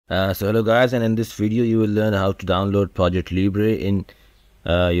So hello guys, and in this video you will learn how to download ProjectLibre in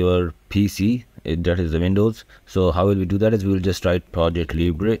your PC, that is the Windows. So how will we do that is we will just write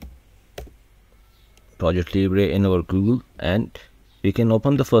ProjectLibre in our Google, and we can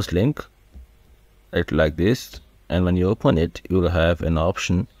open the first link like this, and when you open it you will have an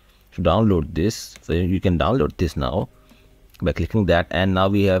option to download this. So you can download this now by clicking that, and now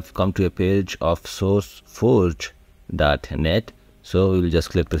we have come to a page of sourceforge.net. So we will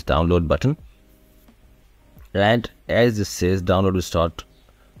just click this download button, and as this says download will start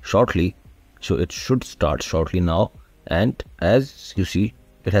shortly, so it should start shortly now, and as you see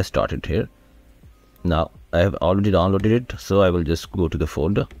it has started here. Now I have already downloaded it, so I will just go to the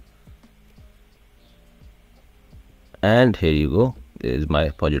folder, and here you go, there is my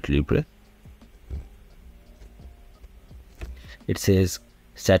ProjectLibre. It says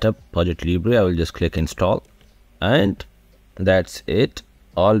setup ProjectLibre. I will just click install, and that's it.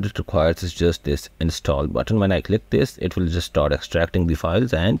 All it requires is just this install button. When I click this, it will just start extracting the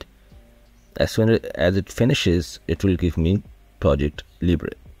files, and as soon as it finishes it will give me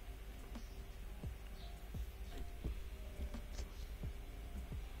ProjectLibre.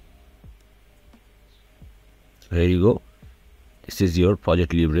 So here you go, this is your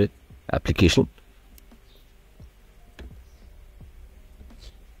ProjectLibre application.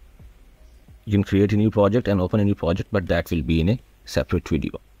 You can create a new project and open a new project, but that will be in a separate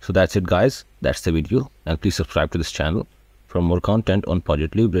video. So that's it guys, that's the video, and please subscribe to this channel for more content on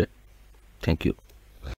ProjectLibre. Thank you.